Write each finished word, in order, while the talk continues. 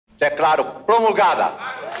declaro promulgada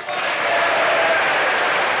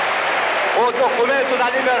o documento da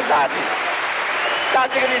liberdade, da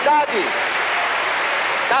dignidade,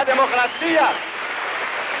 da democracia,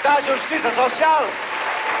 da justiça social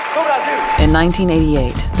do Brasil. In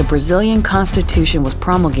 1988, the Brazilian Constitution was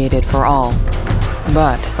promulgated for all.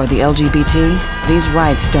 But for the LGBT, these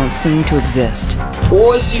rights don't seem to exist.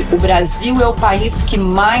 Hoje, o Brasil é o país que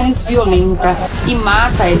mais violenta e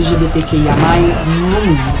mata LGBTQIA+ no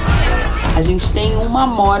mundo. A gente tem uma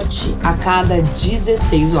morte a cada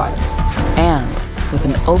 16 horas. And with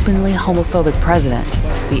an openly homophobic president,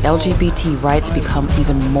 the LGBT rights become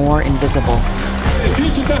even more invisible.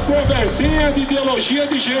 Existe essa conversinha de ideologia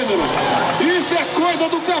de gênero. Isso é coisa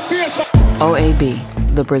do capeta!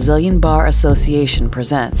 OAB, the Brazilian Bar Association,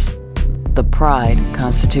 presents the Pride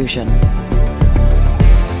Constitution.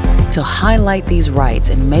 To highlight these rights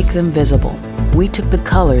and make them visible, we took the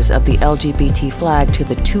colors of the LGBT flag to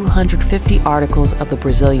the 250 articles of the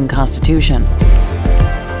Brazilian Constitution.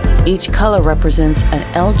 Each color represents an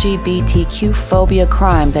LGBTQ phobia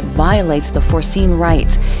crime that violates the foreseen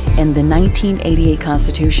rights in the 1988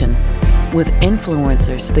 Constitution. With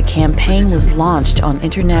influencers, the campaign was launched on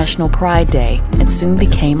International Pride Day and soon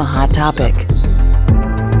became a hot topic.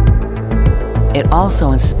 It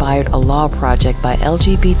also inspired a law project by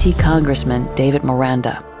LGBT Congressman David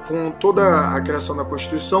Miranda. Com toda a criação da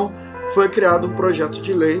Constituição, foi criado um projeto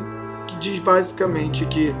de lei que diz basicamente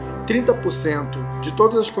que 30% de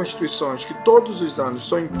todas as constituições que todos os anos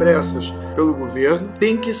são impressas pelo governo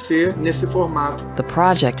tem que ser nesse formato. The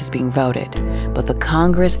project is being voted, but the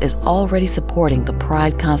Congress is already supporting the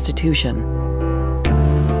Pride Constitution.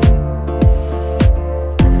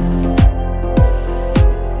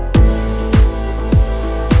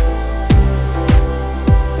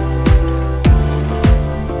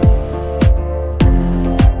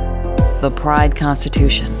 The Pride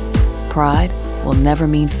Constitution. Pride will never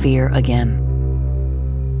mean fear again.